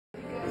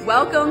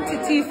Welcome to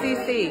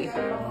TCC.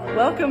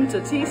 Welcome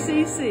to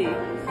TCC.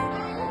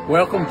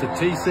 Welcome to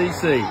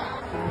TCC.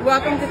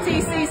 Welcome to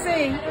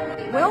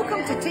TCC.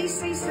 Welcome to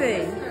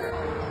TCC.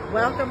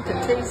 Welcome to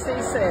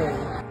TCC.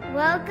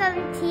 Welcome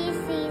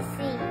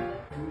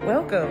TCC.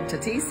 Welcome to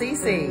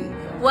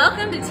TCC.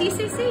 Welcome to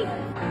TCC.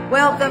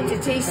 Welcome to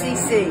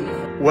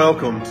TCC.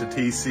 Welcome to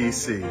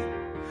TCC.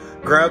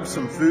 Grab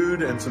some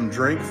food and some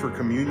drink for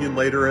communion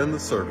later in the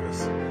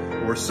service.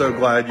 We're so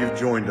glad you've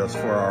joined us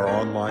for our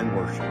online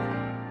worship.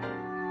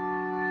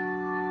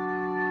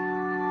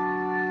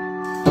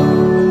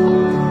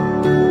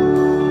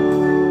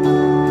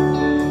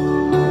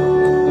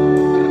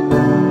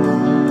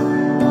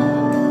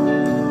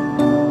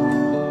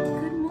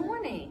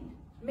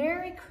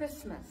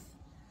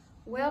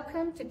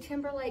 Welcome to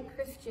Timberlake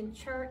Christian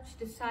Church,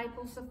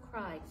 Disciples of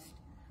Christ.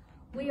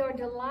 We are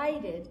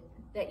delighted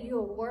that you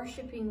are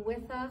worshiping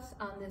with us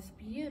on this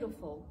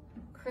beautiful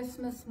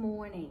Christmas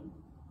morning.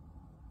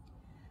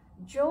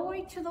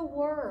 Joy to the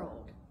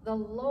world, the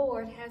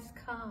Lord has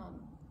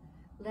come.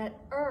 Let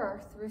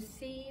earth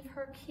receive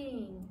her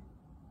King.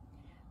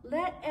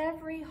 Let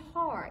every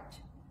heart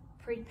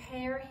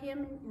prepare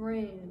him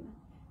room,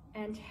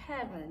 and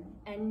heaven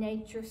and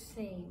nature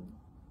sing.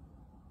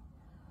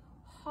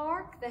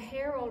 Hark the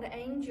herald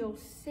angels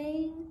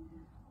sing,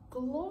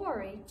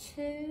 glory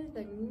to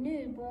the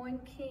newborn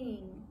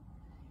King.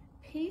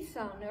 Peace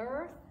on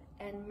earth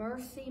and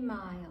mercy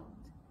mild,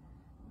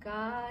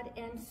 God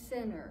and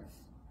sinners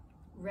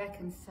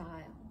reconciled.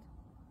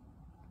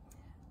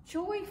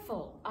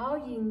 Joyful, all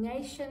ye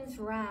nations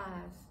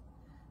rise,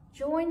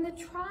 join the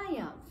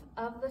triumph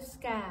of the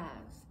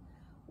skies.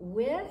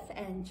 With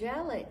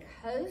angelic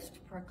host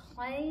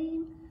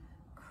proclaim,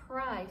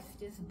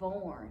 Christ is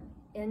born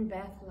in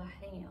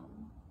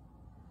Bethlehem.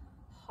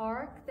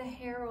 Hark the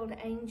herald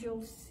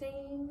angels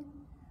sing,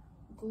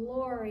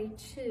 glory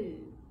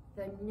to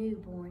the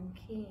newborn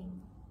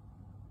King.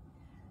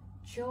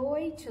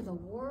 Joy to the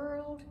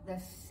world, the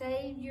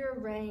Savior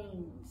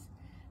reigns.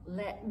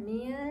 Let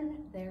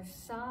men their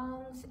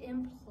songs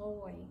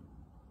employ,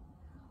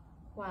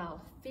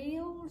 while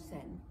fields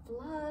and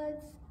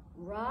floods,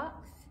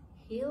 rocks,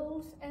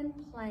 hills, and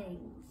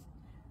plains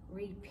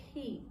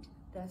repeat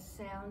the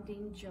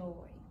sounding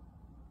joy.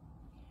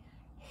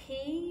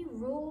 He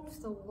rules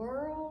the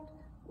world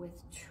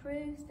with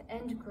truth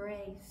and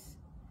grace,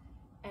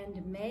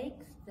 and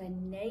makes the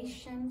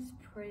nations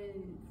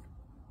prove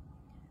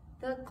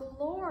the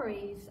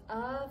glories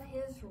of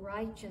his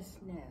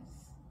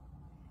righteousness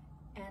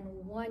and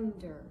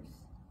wonders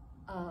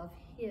of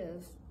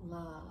his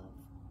love.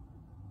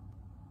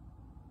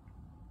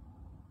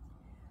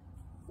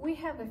 We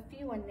have a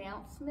few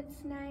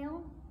announcements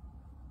now.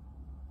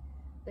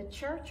 The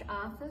church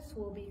office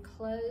will be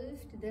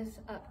closed this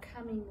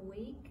upcoming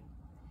week.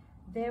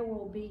 There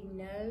will be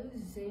no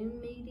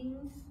Zoom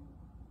meetings.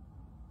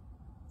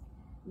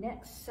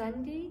 Next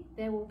Sunday,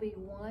 there will be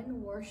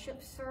one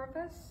worship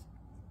service.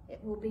 It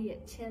will be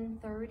at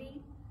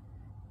 10:30,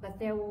 but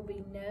there will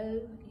be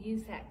no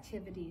youth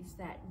activities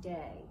that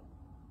day.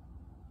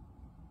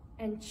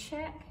 And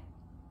check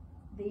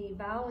the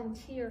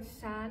volunteer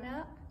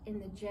sign-up in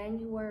the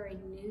January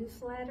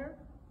newsletter,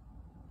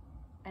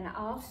 and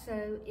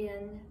also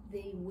in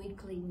the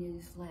weekly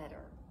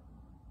newsletter.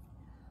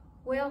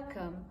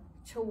 Welcome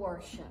to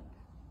worship.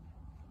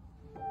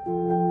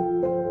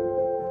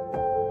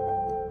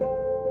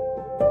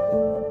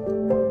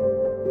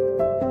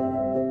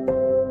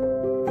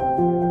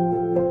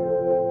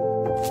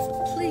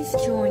 Please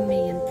join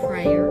me in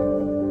prayer.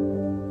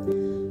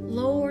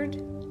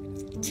 Lord,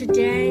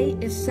 today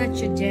is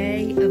such a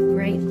day of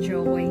great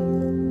joy.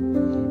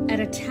 At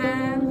a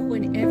time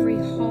when every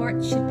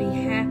heart should be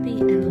happy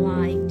and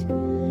light,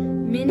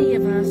 many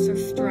of us are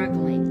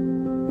struggling.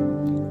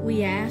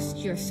 We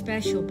ask your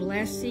special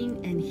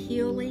blessing and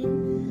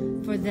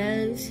healing for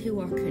those who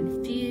are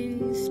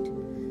confused,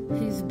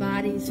 whose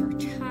bodies are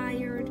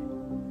tired,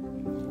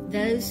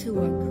 those who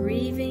are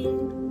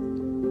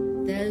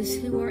grieving, those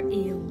who are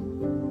ill.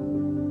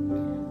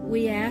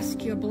 We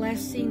ask your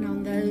blessing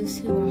on those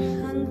who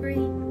are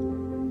hungry,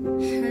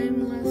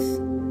 homeless,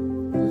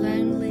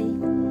 lonely,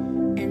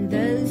 and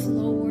those,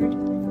 Lord,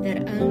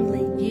 that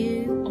only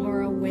you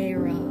are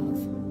aware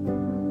of.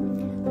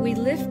 We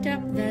lift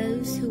up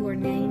those who are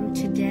named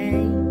today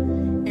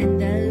and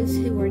those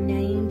who are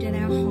named in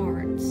our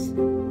hearts.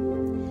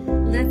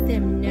 Let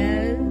them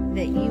know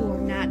that you are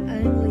not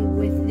only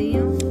with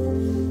them,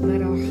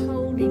 but are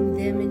holding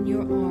them in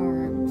your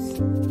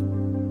arms.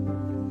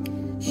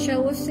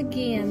 Show us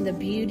again the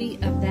beauty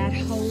of that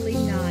holy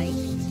night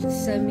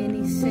so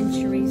many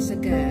centuries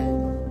ago.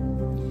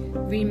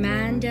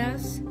 Remind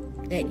us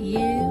that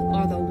you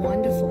are the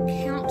wonderful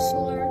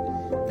Counselor,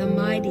 the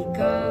mighty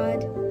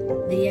God,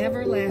 the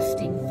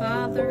everlasting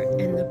Father,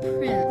 and the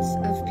Prince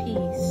of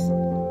Peace.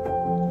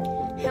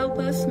 Help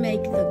us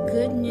make the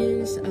good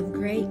news of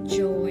great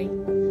joy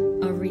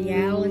a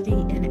reality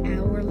in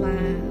our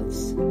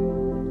lives.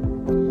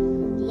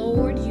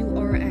 Lord, you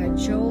are our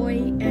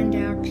joy and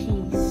our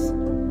peace.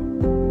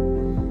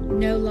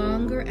 No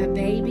longer a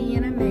baby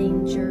in a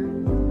manger,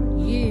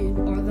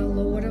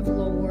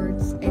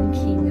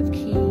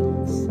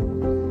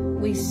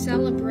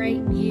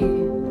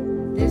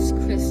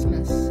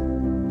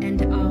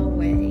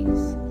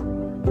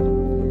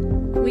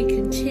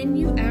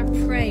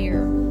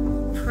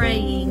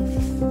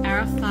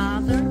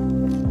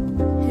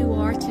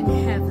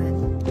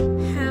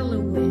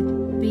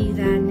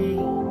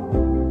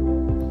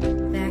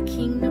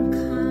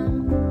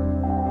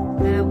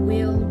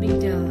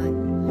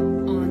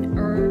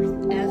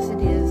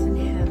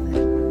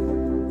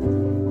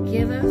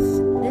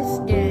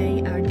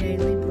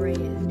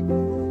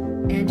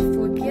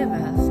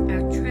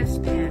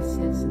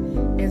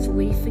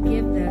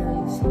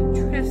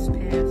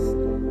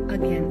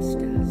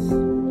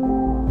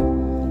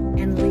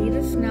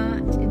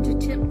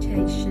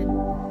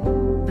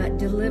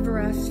 deliver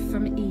us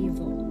from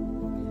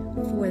evil.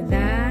 For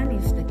thine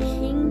is the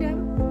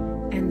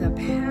kingdom and the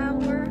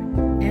power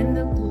and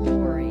the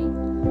glory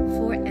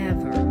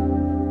forever.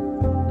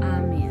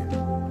 Amen.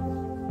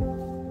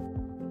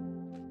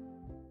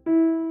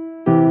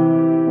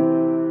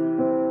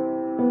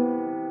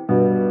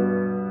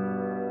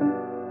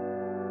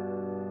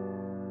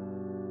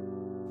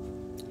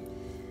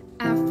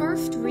 Our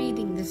first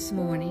reading this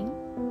morning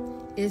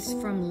is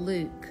from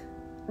Luke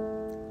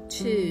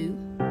 2,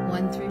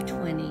 1 through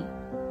 20.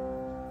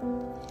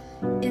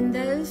 In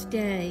those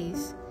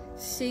days,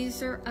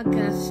 Caesar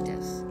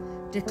Augustus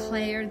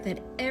declared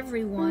that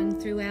everyone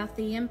throughout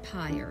the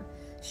empire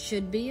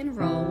should be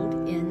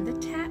enrolled in the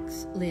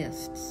tax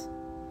lists.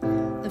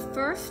 The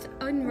first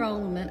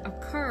enrollment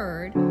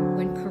occurred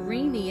when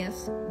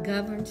Quirinius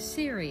governed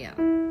Syria.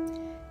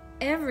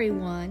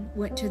 Everyone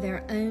went to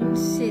their own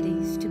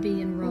cities to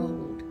be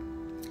enrolled.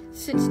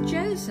 Since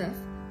Joseph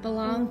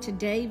belonged to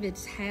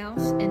David's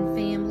house and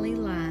family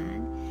line,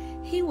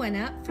 he went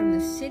up from the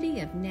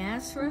city of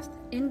Nazareth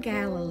in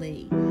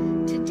Galilee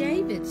to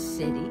David's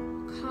city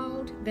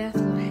called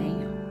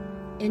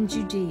Bethlehem in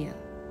Judea.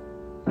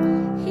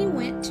 He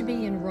went to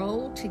be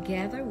enrolled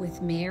together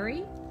with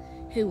Mary,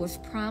 who was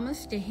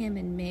promised to him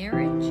in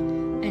marriage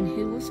and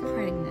who was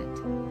pregnant.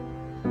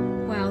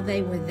 While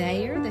they were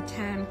there, the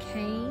time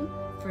came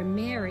for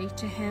Mary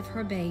to have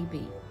her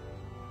baby.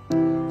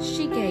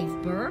 She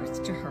gave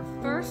birth to her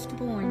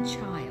firstborn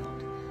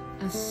child,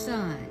 a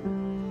son,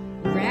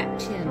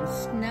 wrapped him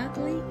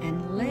snugly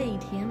and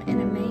laid him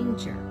in a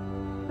manger,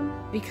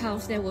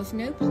 because there was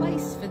no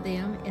place for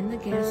them in the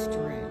guest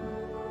room.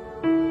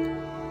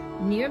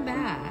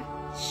 Nearby,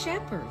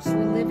 shepherds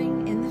were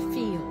living in the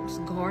fields,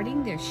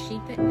 guarding their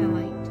sheep at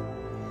night.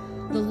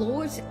 The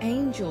Lord's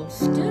angel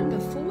stood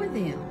before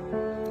them.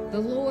 The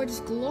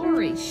Lord's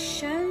glory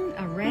shone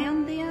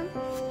around them,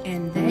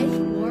 and they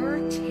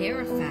were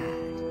terrified.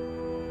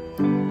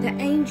 The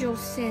angel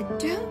said,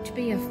 "Don't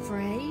be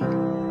afraid.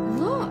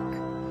 Look,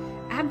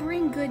 I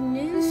bring good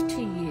news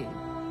to you,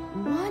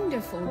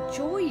 wonderful,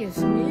 joyous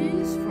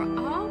news for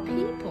all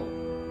people.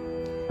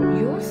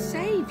 Your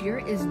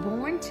Savior is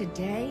born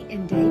today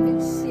in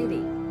David's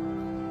city.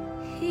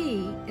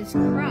 He is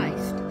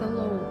Christ the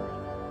Lord.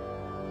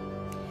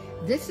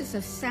 This is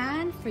a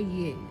sign for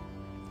you.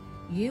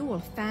 You will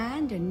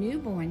find a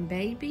newborn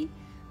baby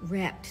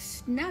wrapped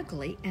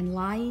snugly and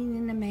lying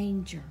in a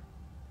manger."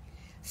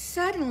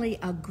 Suddenly,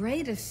 a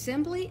great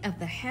assembly of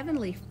the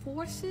heavenly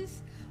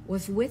forces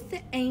was with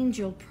the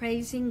angel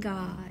praising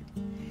God.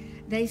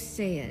 They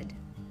said,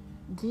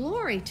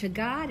 "Glory to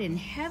God in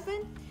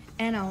heaven,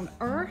 and on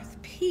earth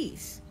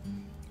peace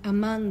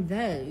among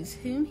those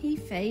whom he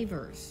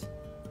favors."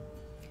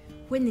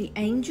 When the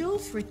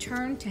angels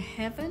returned to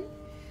heaven,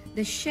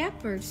 the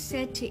shepherds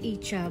said to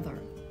each other,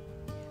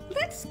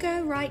 "Let's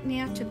go right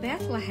now to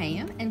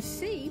Bethlehem and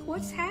see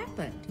what's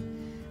happened.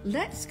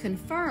 Let's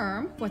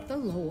confirm what the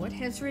Lord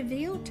has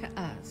revealed to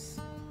us."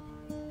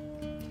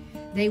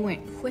 They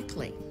went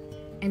quickly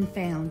and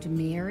found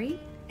Mary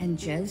and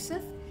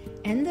Joseph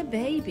and the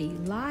baby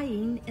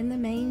lying in the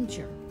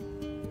manger.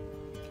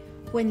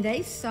 When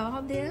they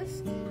saw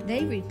this,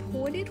 they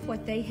reported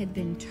what they had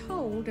been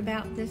told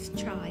about this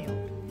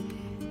child.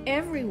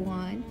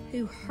 Everyone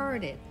who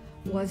heard it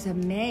was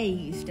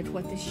amazed at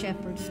what the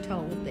shepherds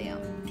told them.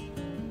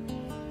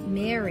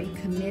 Mary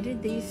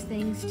committed these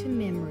things to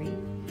memory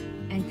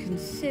and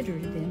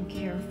considered them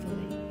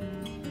carefully.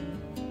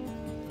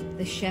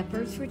 The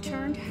shepherds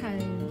returned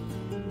home,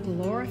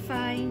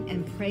 glorifying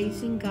and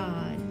praising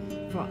God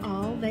for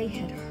all they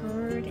had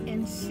heard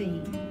and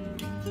seen.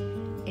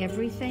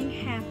 Everything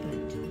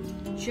happened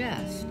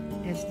just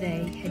as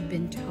they had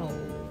been told.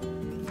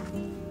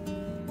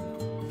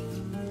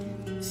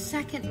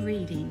 Second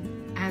reading,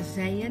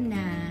 Isaiah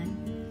 9,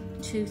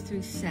 2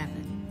 through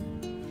 7.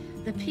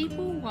 The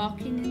people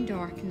walking in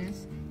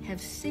darkness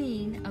have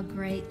seen a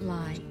great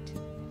light.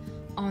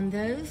 On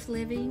those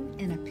living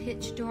in a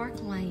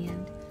pitch-dark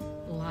land,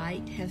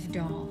 light has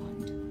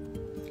dawned.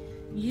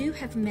 You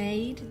have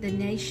made the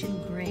nation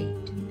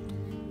great.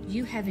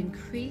 You have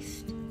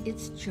increased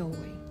its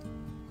joy.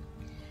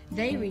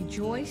 They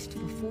rejoiced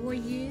before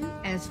you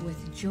as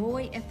with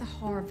joy at the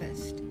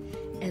harvest,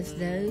 as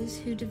those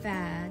who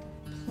divide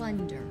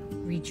plunder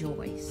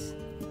rejoice.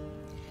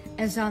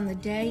 As on the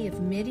day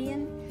of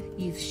Midian,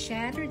 you've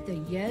shattered the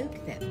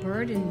yoke that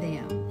burdened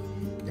them,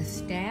 the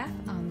staff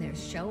on their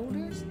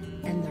shoulders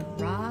and the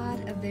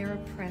rod of their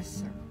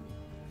oppressor.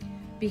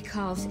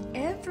 Because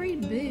every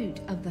boot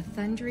of the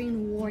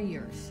thundering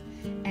warriors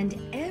and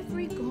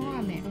every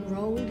garment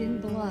rolled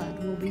in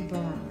blood will be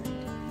burned,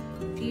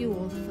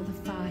 fuel for the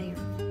fire.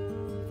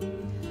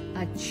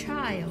 A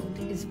child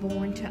is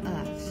born to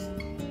us.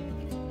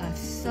 A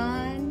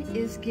son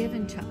is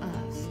given to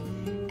us,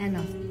 and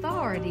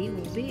authority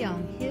will be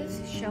on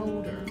his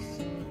shoulders.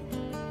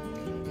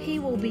 He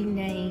will be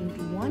named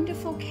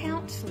Wonderful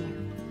Counselor,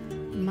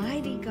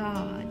 Mighty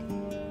God,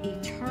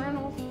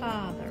 Eternal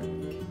Father,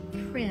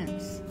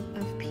 Prince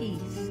of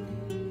Peace.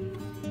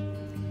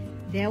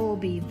 There will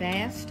be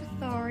vast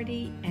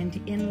authority and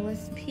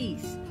endless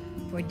peace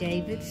for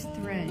David's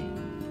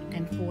throne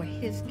and for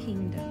his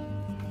kingdom,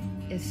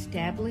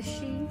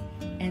 establishing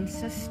and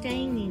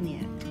sustaining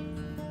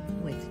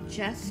it with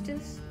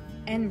justice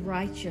and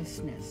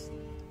righteousness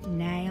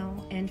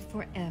now and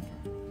forever.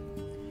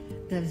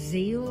 The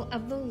zeal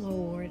of the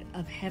Lord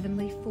of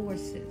heavenly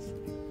forces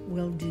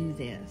will do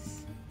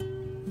this.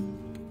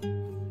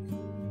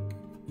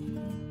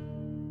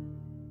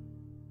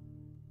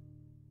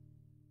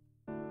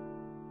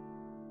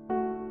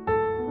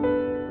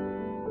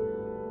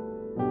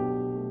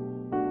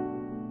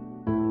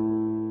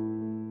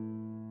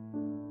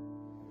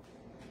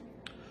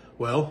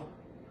 Well,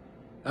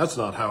 that's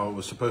not how it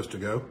was supposed to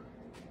go.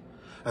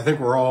 I think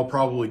we're all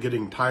probably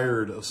getting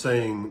tired of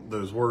saying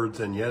those words,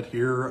 and yet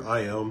here I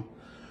am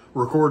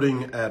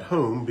recording at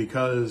home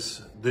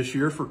because this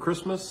year for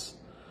Christmas,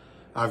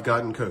 I've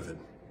gotten COVID.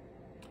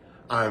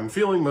 I'm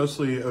feeling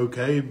mostly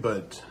okay,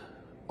 but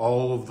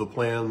all of the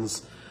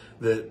plans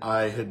that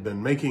I had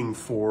been making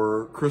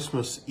for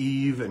Christmas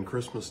Eve and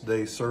Christmas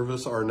Day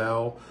service are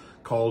now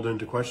called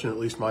into question, at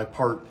least my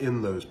part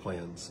in those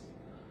plans,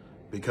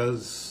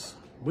 because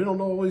we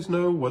don't always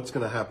know what's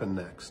going to happen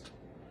next.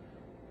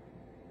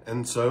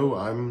 And so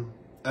I'm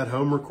at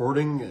home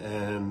recording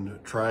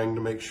and trying to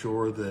make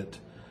sure that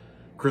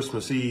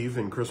Christmas Eve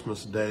and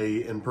Christmas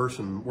Day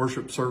in-person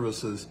worship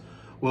services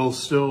will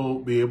still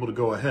be able to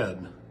go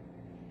ahead,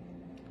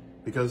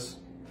 because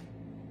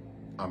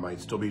I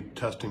might still be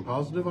testing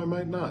positive, I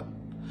might not.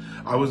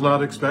 I was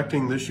not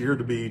expecting this year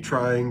to be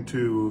trying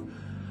to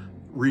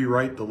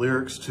rewrite the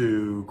lyrics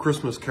to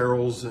Christmas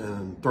carols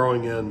and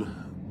throwing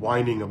in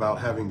whining about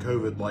having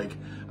COVID, like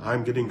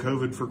I'm getting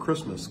COVID for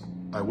Christmas.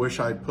 I wish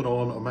I'd put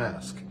on a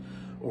mask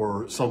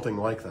or something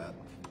like that.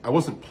 I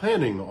wasn't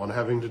planning on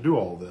having to do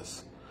all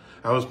this.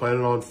 I was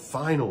planning on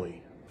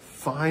finally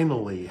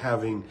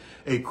having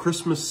a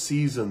Christmas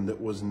season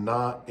that was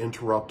not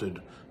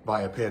interrupted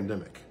by a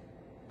pandemic.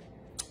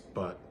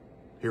 But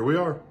here we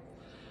are.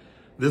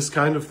 This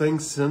kind of thing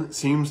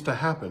seems to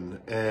happen,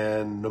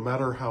 and no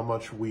matter how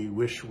much we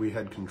wish we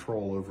had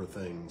control over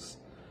things,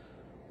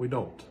 we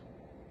don't.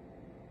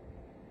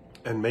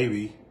 And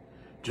maybe,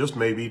 just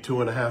maybe,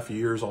 2.5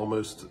 years,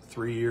 almost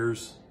 3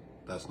 years,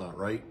 that's not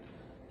right.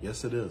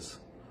 Yes, it is.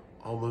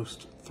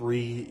 Almost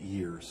 3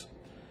 years.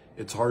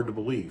 It's hard to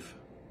believe.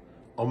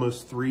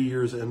 Almost 3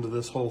 years into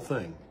this whole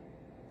thing.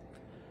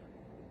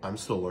 I'm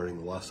still learning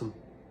the lesson.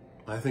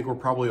 I think we're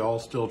probably all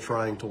still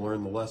trying to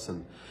learn the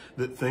lesson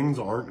that things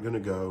aren't going to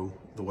go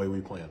the way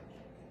we plan.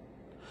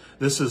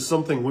 This is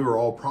something we were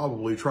all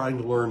probably trying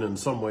to learn in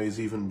some ways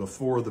even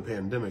before the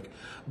pandemic,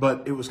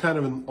 but it was kind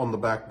of on the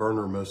back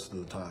burner most of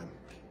the time.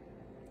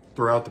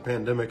 Throughout the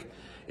pandemic,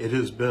 it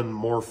has been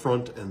more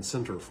front and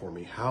center for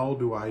me. How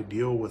do I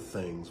deal with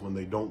things when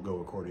they don't go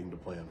according to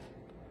plan?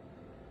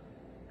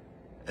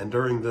 And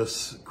during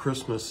this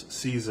Christmas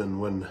season,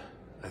 when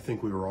I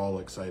think we were all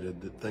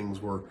excited that things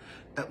were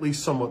at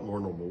least somewhat more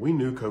normal. We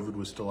knew COVID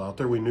was still out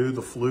there. We knew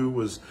the flu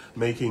was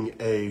making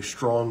a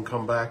strong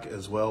comeback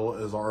as well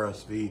as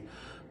RSV,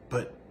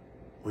 but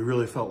we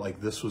really felt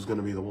like this was going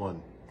to be the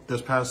one.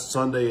 This past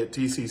Sunday at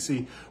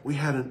TCC, we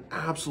had an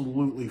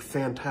absolutely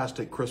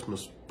fantastic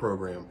Christmas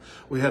program.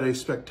 We had a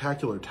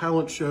spectacular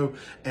talent show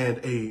and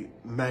a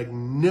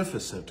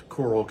magnificent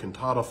choral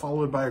cantata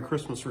followed by a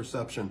Christmas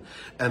reception.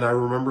 And I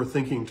remember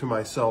thinking to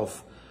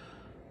myself,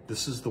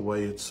 this is the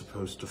way it's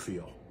supposed to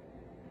feel.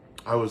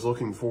 I was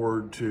looking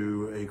forward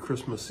to a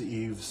Christmas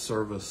Eve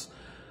service,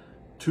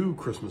 2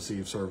 Christmas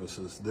Eve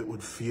services that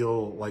would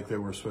feel like they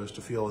were supposed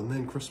to feel. And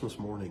then Christmas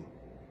morning,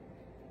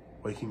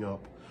 waking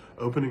up,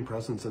 opening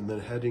presents, and then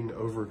heading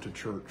over to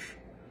church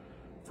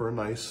for a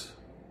nice,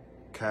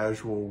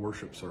 casual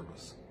worship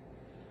service.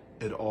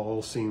 It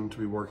all seemed to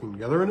be working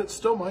together, and it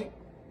still might.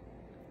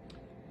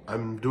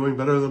 I'm doing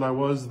better than I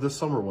was this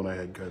summer when I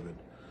had COVID.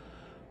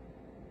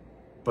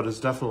 But it's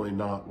definitely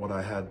not what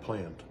I had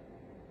planned.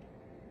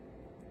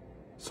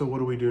 So what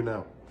do we do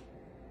now?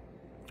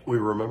 We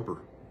remember.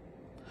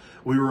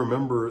 We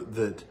remember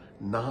that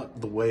not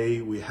the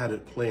way we had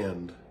it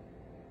planned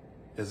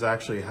is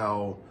actually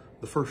how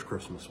the first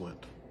Christmas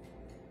went.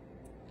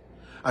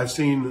 I've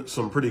seen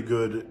some pretty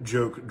good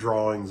joke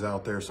drawings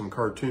out there, some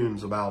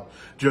cartoons about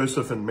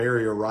Joseph and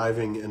Mary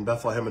arriving in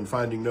Bethlehem and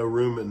finding no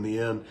room in the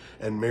inn,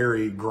 and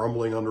Mary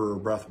grumbling under her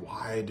breath,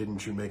 "Why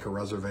didn't you make a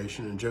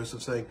reservation?" And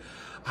Joseph saying,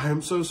 "I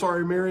am so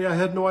sorry, Mary. I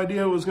had no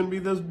idea it was going to be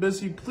this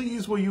busy.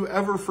 Please, will you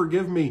ever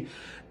forgive me?"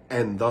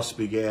 And thus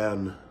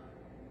began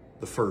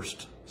the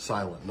first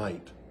silent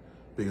night,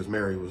 because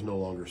Mary was no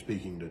longer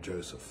speaking to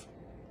Joseph.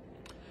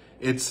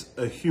 It's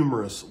a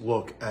humorous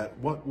look at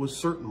what was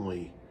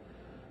certainly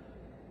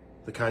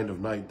the kind of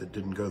night that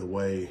didn't go the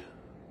way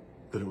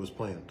that it was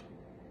planned.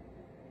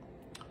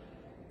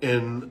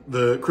 In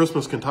the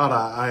Christmas cantata,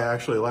 I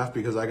actually laughed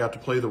because I got to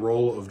play the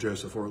role of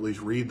Joseph, or at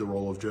least read the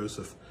role of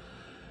Joseph,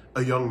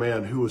 a young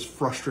man who was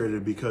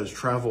frustrated because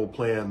travel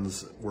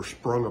plans were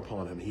sprung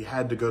upon him. He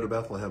had to go to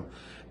Bethlehem.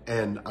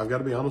 And I've got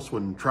to be honest,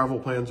 when travel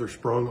plans are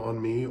sprung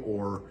on me,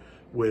 or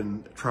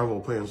when travel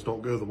plans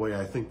don't go the way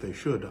I think they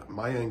should,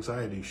 my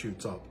anxiety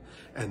shoots up.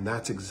 And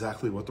that's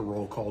exactly what the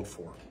role called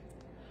for.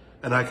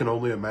 And I can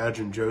only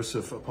imagine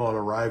Joseph, upon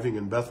arriving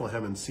in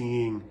Bethlehem and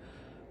seeing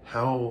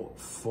how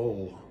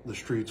full the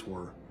streets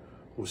were,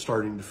 was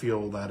starting to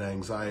feel that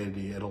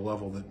anxiety at a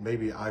level that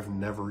maybe I've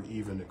never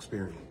even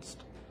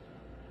experienced.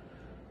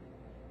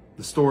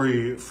 The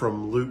story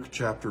from Luke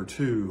chapter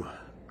 2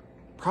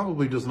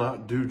 probably does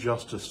not do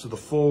justice to the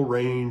full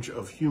range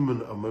of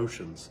human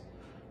emotions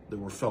that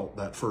were felt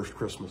that first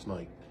Christmas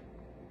night.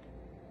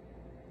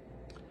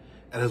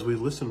 And as we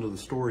listen to the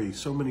story,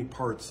 so many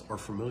parts are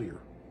familiar.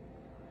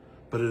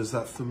 But it is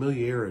that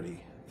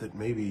familiarity that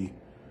maybe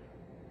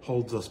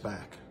holds us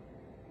back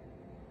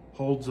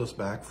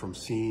from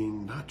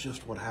seeing not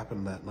just what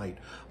happened that night,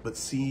 but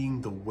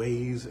seeing the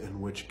ways in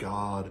which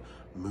God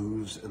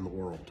moves in the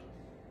world.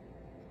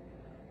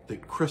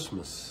 That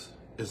Christmas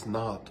is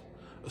not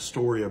a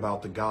story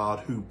about the God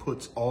who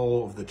puts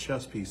all of the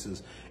chess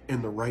pieces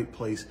in the right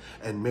place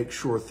and makes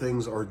sure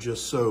things are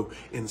just so.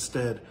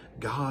 Instead,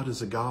 God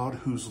is a God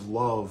whose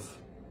love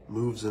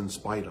moves in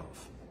spite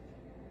of.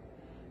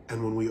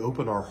 And when we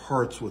open our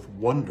hearts with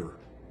wonder,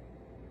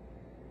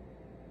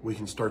 we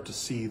can start to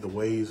see the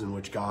ways in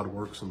which God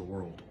works in the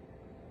world.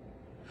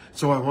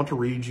 So I want to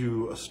read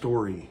you a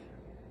story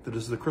that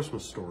is the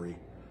Christmas story,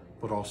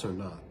 but also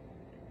not.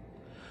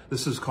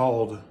 This is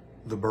called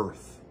The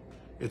Birth.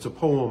 It's a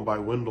poem by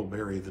Wendell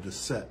Berry that is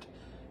set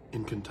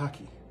in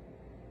Kentucky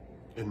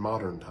in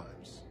modern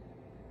times.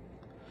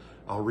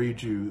 I'll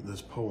read you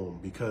this poem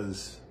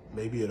because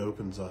maybe it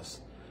opens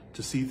us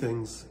to see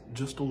things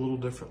just a little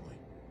differently.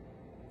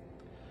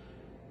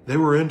 They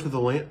were into the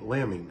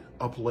lambing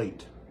up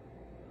late,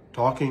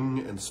 talking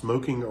and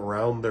smoking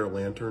around their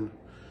lantern.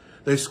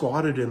 They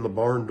squatted in the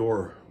barn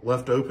door,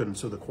 left open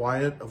so the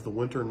quiet of the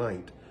winter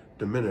night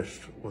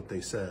diminished what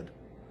they said.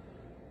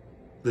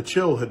 The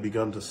chill had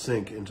begun to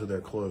sink into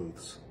their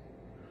clothes.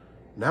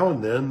 Now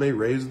and then they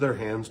raised their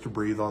hands to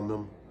breathe on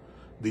them.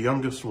 The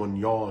youngest one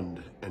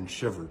yawned and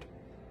shivered.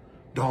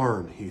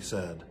 "Darn," he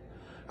said,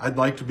 "I'd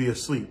like to be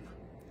asleep.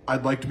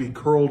 I'd like to be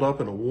curled up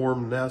in a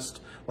warm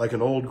nest like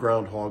an old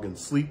groundhog and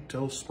sleep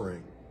till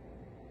spring."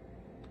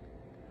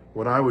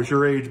 "When I was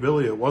your age,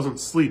 Billy, it wasn't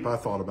sleep I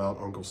thought about,"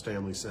 Uncle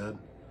Stanley said.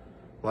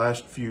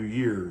 "Last few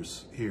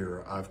years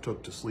here I've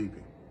took to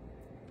sleeping."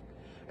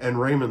 And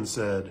Raymond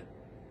said,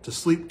 "To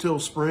sleep till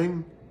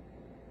spring?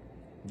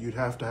 You'd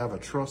have to have a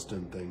trust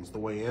in things the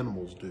way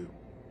animals do.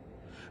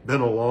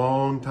 Been a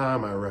long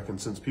time, I reckon,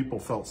 since people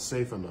felt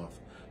safe enough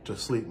to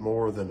sleep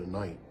more than a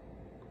night.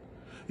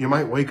 You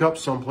might wake up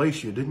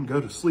someplace you didn't go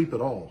to sleep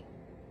at all."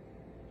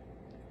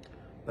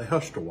 They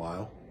hushed a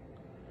while,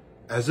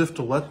 as if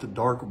to let the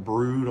dark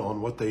brood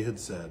on what they had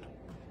said.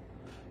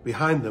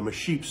 Behind them, a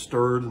sheep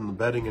stirred in the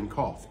bedding and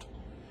coughed.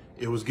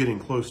 It was getting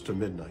close to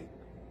midnight.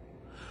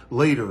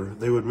 Later,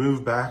 they would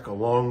move back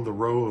along the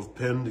row of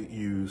penned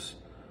ewes,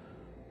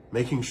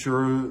 making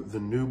sure the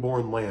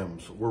newborn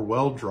lambs were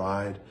well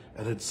dried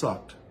and had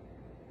sucked,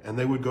 and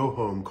they would go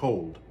home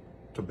cold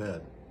to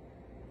bed.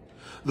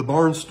 The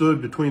barn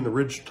stood between the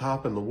ridge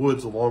top and the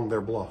woods along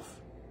their bluff.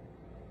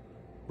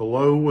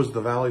 Below was the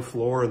valley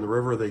floor and the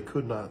river they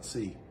could not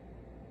see.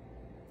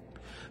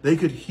 They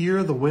could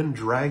hear the wind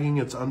dragging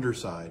its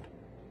underside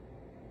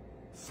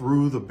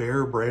through the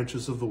bare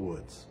branches of the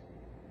woods.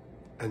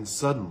 And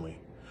suddenly,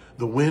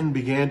 the wind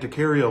began to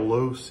carry a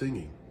low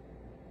singing.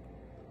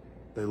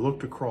 They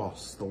looked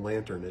across the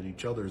lantern at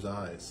each other's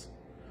eyes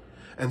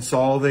and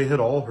saw they had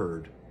all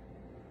heard.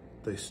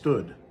 They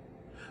stood,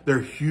 their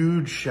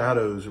huge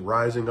shadows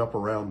rising up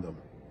around them.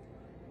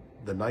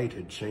 The night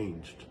had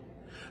changed.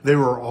 They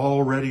were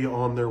already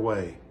on their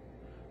way,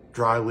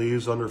 dry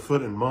leaves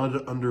underfoot and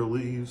mud under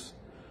leaves,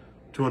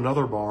 to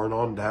another barn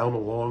on down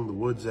along the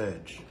wood's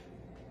edge,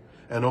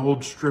 an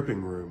old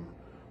stripping room,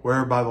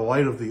 where by the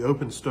light of the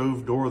open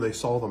stove door they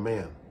saw the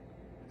man,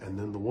 and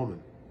then the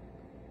woman,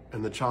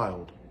 and the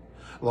child,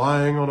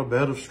 lying on a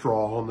bed of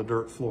straw on the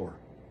dirt floor.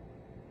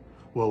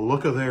 "Well,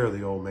 look-a there,"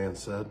 the old man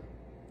said.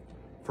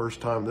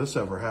 "First time this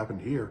ever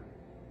happened here."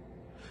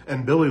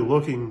 And Billy,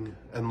 looking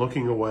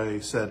away,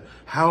 said,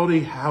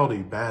 "Howdy,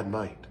 howdy, bad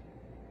night."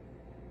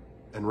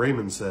 And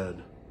Raymond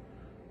said,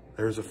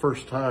 "There's a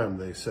first time,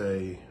 they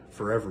say,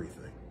 for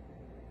everything."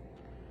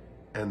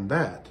 And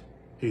that,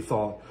 he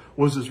thought,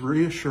 was as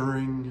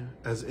reassuring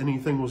as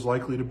anything was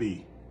likely to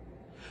be,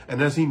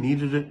 and as he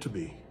needed it to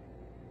be.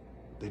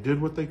 They did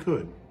what they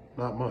could,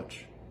 not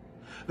much.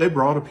 They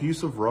brought a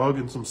piece of rug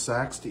and some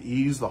sacks to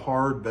ease the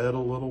hard bed a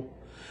little,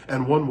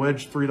 and one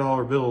wedged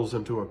 $3 bills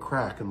into a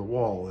crack in the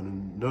wall and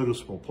in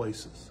noticeable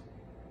places.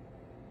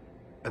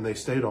 And they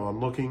stayed on,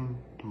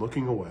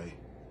 looking away,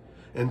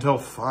 until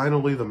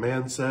finally the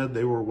man said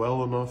they were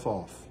well enough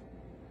off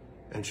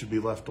and should be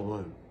left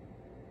alone.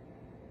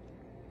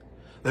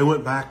 They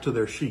went back to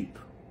their sheep.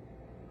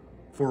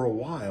 For a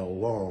while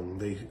long,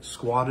 they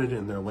squatted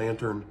in their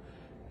lantern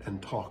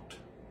and talked,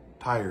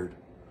 tired,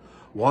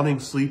 wanting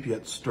sleep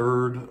yet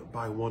stirred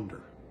by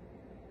wonder.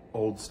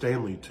 Old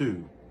Stanley,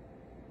 too,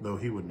 though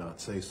he would not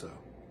say so.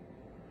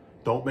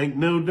 Don't make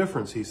no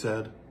difference, he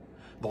said.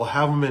 They'll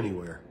have 'em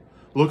anywhere.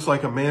 Looks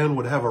like a man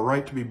would have a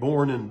right to be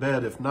born in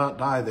bed, if not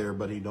die there,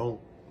 but he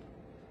don't.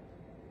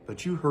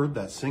 But you heard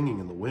that singing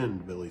in the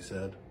wind, Billy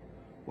said.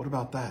 What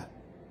about that?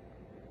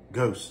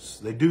 Ghosts,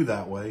 they do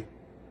that way.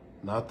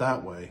 Not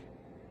that way.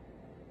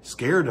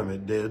 Scared him,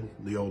 it did,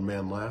 the old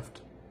man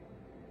laughed.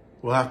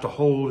 We'll have to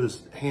hold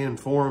his hand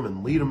for him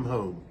and lead him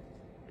home.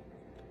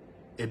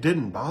 It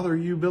didn't bother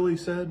you, Billy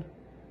said.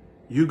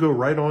 You go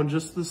right on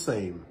just the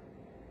same.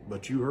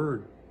 But you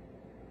heard.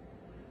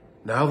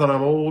 Now that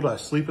I'm old, I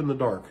sleep in the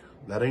dark.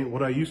 That ain't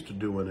what I used to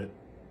do in it.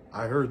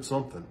 I heard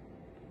something.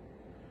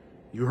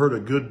 You heard a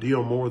good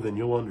deal more than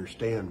you'll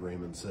understand,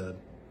 Raymond said.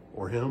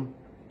 Or him,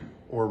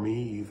 or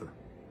me either.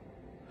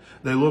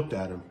 They looked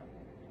at him.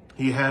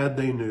 He had,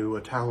 they knew,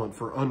 a talent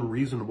for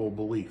unreasonable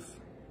belief.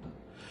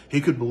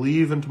 He could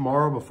believe in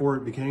tomorrow before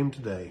it became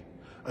today,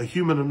 a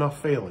human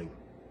enough failing,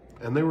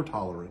 and they were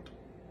tolerant.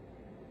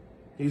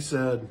 He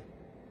said,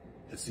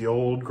 it's the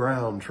old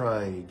ground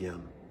trying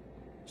again.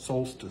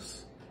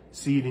 Solstice,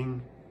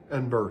 seeding,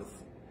 and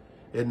birth.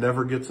 It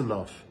never gets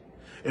enough.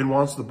 It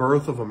wants the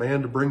birth of a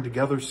man to bring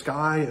together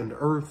sky and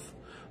earth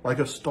like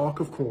a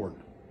stalk of corn.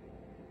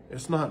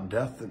 It's not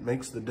death that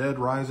makes the dead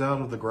rise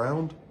out of the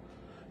ground,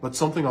 but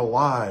something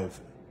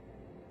alive,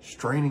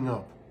 straining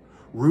up,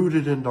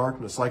 rooted in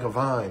darkness like a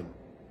vine.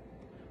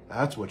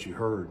 That's what you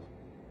heard.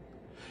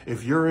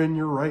 If you're in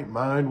your right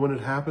mind when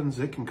it happens,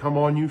 it can come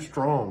on you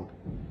strong,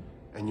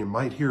 and you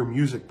might hear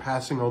music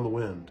passing on the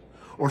wind,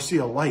 or see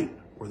a light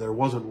where there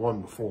wasn't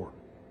one before.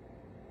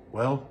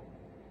 Well,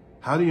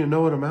 how do you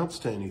know it amounts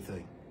to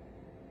anything?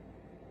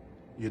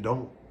 You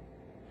don't.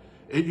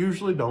 It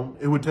usually don't.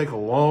 It would take a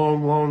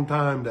long, long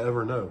time to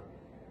ever know.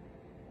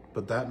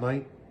 But that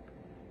night,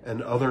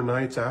 and other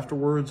nights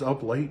afterwards,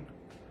 up late,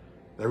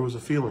 there was a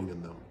feeling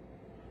in them,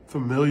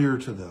 familiar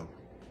to them,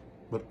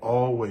 but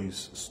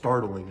always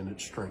startling in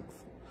its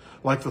strength,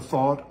 like the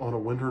thought on a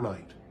winter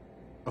night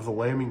of the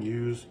lambing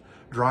ewes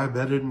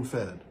dry-bedded and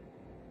fed,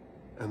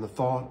 and the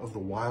thought of the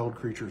wild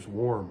creatures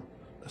warm,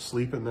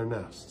 asleep in their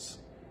nests,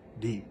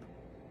 deep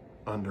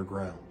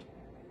underground.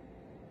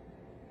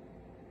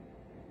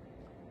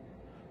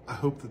 I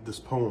hope that this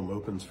poem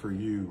opens for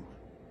you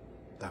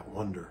that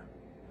wonder,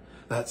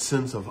 that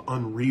sense of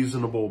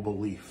unreasonable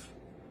belief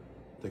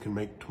that can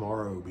make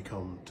tomorrow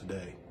become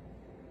today,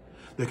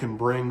 that can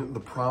bring the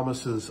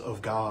promises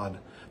of God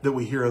that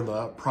we hear in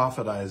the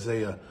prophet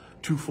Isaiah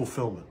to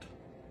fulfillment.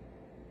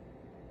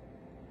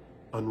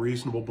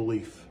 Unreasonable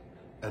belief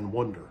and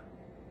wonder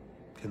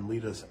can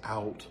lead us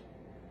out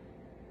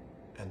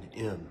and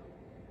in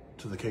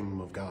to the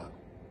kingdom of God.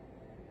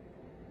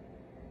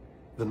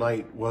 The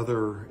night,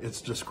 whether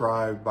it's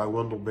described by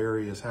Wendell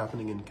Berry as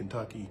happening in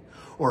Kentucky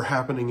or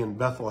happening in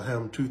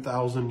Bethlehem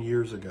 2,000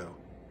 years ago,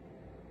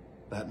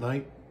 that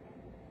night,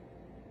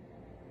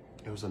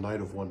 it was a night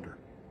of wonder.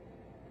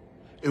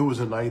 It was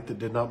a night that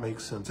did not make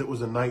sense. It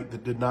was a night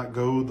that did not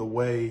go the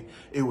way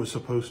it was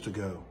supposed to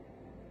go.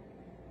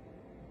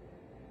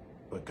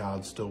 But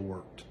God still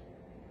worked.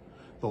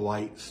 The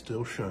light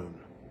still shone.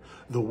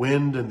 The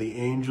wind and the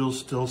angels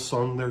still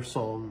sung their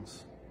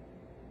songs.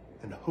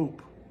 And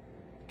hope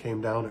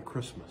came down at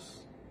Christmas.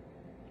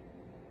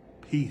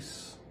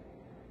 Peace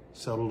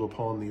settled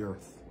upon the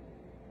earth.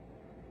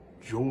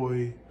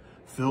 Joy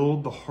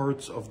filled the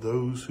hearts of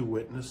those who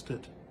witnessed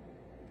it.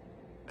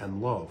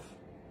 And love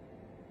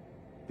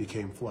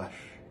became flesh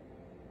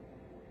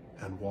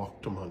and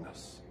walked among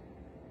us.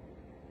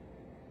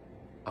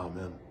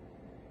 Amen.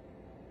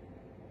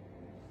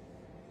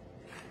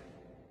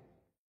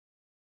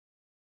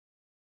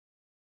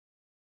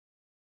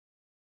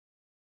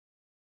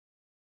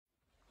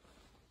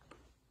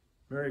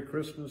 Merry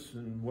Christmas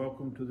and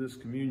welcome to this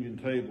communion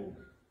table.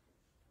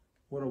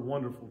 What a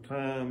wonderful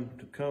time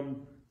to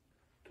come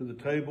to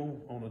the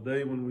table on a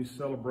day when we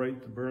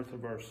celebrate the birth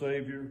of our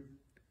Savior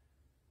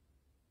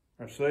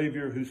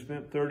who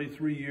spent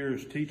 33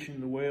 years teaching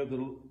the way of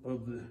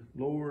the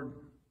Lord,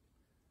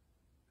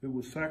 who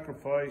was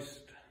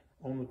sacrificed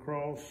on the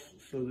cross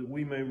so that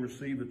we may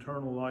receive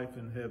eternal life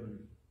in heaven.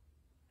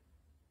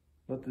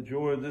 Let the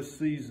joy of this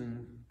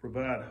season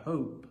provide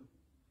hope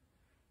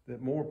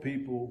that more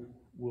people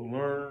will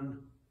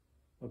learn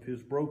of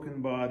his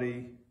broken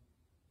body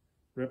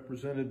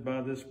represented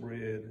by this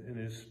bread and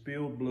his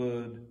spilled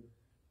blood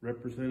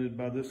represented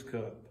by this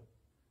cup,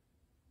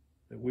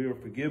 that we are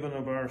forgiven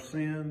of our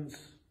sins.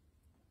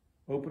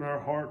 Open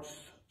our hearts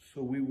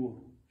so we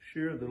will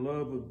share the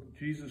love of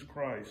Jesus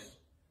Christ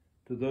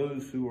to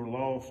those who are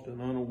lost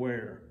and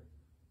unaware.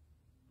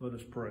 Let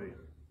us pray.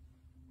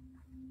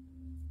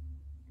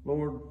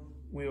 Lord,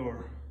 we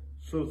are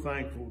so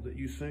thankful that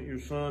you sent your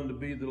Son to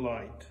be the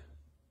light.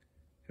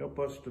 Help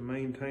us to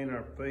maintain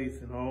our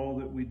faith in all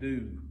that we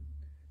do.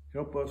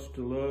 Help us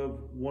to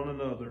love one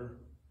another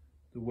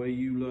the way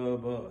you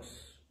love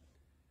us.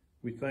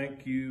 We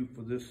thank you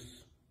for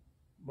this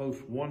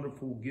most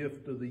wonderful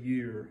gift of the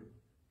year,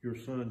 your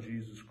Son,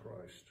 Jesus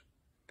Christ.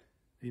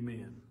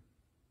 Amen.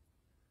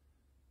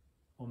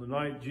 On the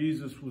night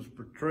Jesus was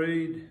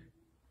betrayed,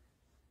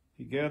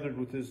 He gathered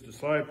with his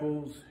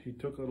disciples. He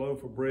took a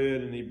loaf of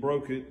bread and he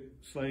broke it,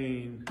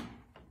 saying,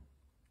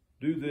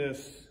 "Do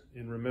this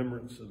in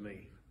remembrance of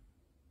me."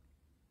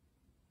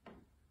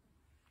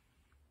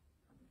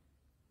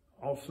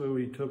 Also,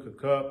 he took a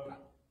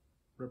cup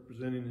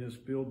representing his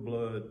spilled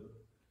blood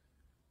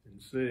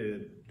and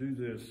said, "Do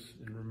this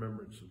in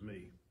remembrance of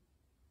me."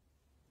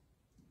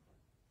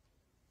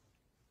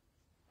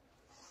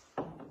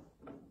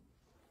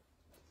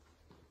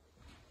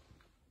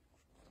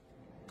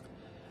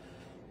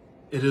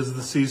 It is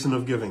the season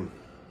of giving,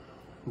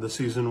 the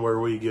season where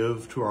we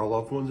give to our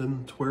loved ones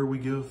and where we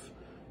give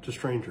to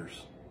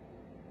strangers.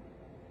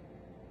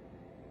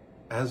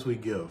 As we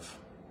give,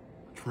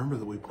 let's remember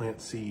that we plant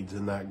seeds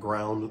in that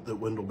ground that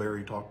Wendell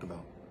Berry talked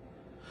about,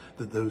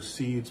 that those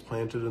seeds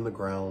planted in the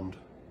ground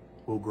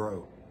will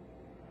grow.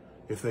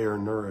 If they are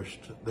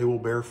nourished, they will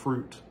bear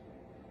fruit,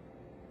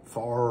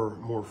 far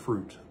more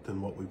fruit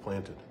than what we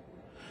planted,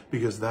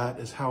 because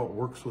that is how it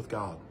works with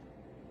God.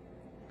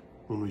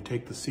 When we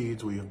take the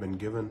seeds we have been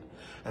given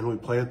and we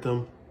plant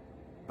them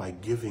by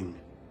giving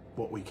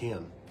what we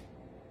can,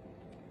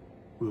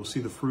 we will see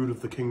the fruit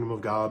of the kingdom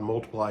of God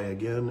multiply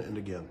again and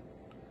again,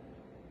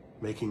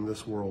 making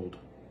this world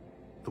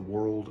the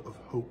world of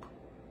hope,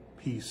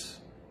 peace,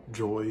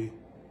 joy,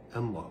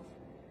 and love.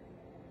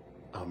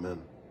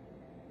 Amen.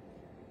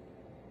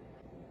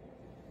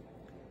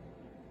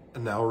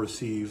 And now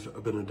receive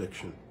a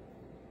benediction.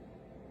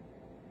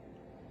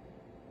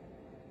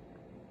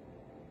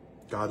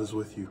 God is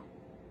with you.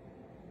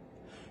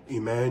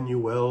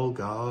 Emmanuel,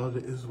 God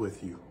is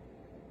with you.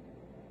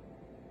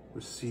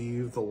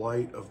 Receive the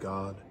light of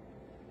God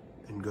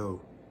and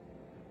go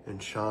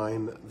and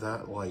shine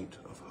that light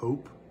of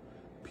hope,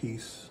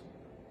 peace,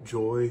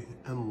 joy,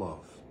 and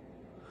love,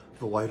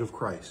 the light of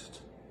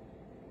Christ,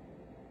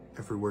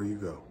 everywhere you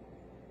go.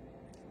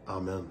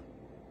 Amen.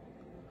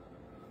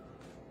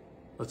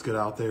 Let's get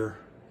out there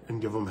and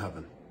give them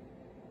heaven.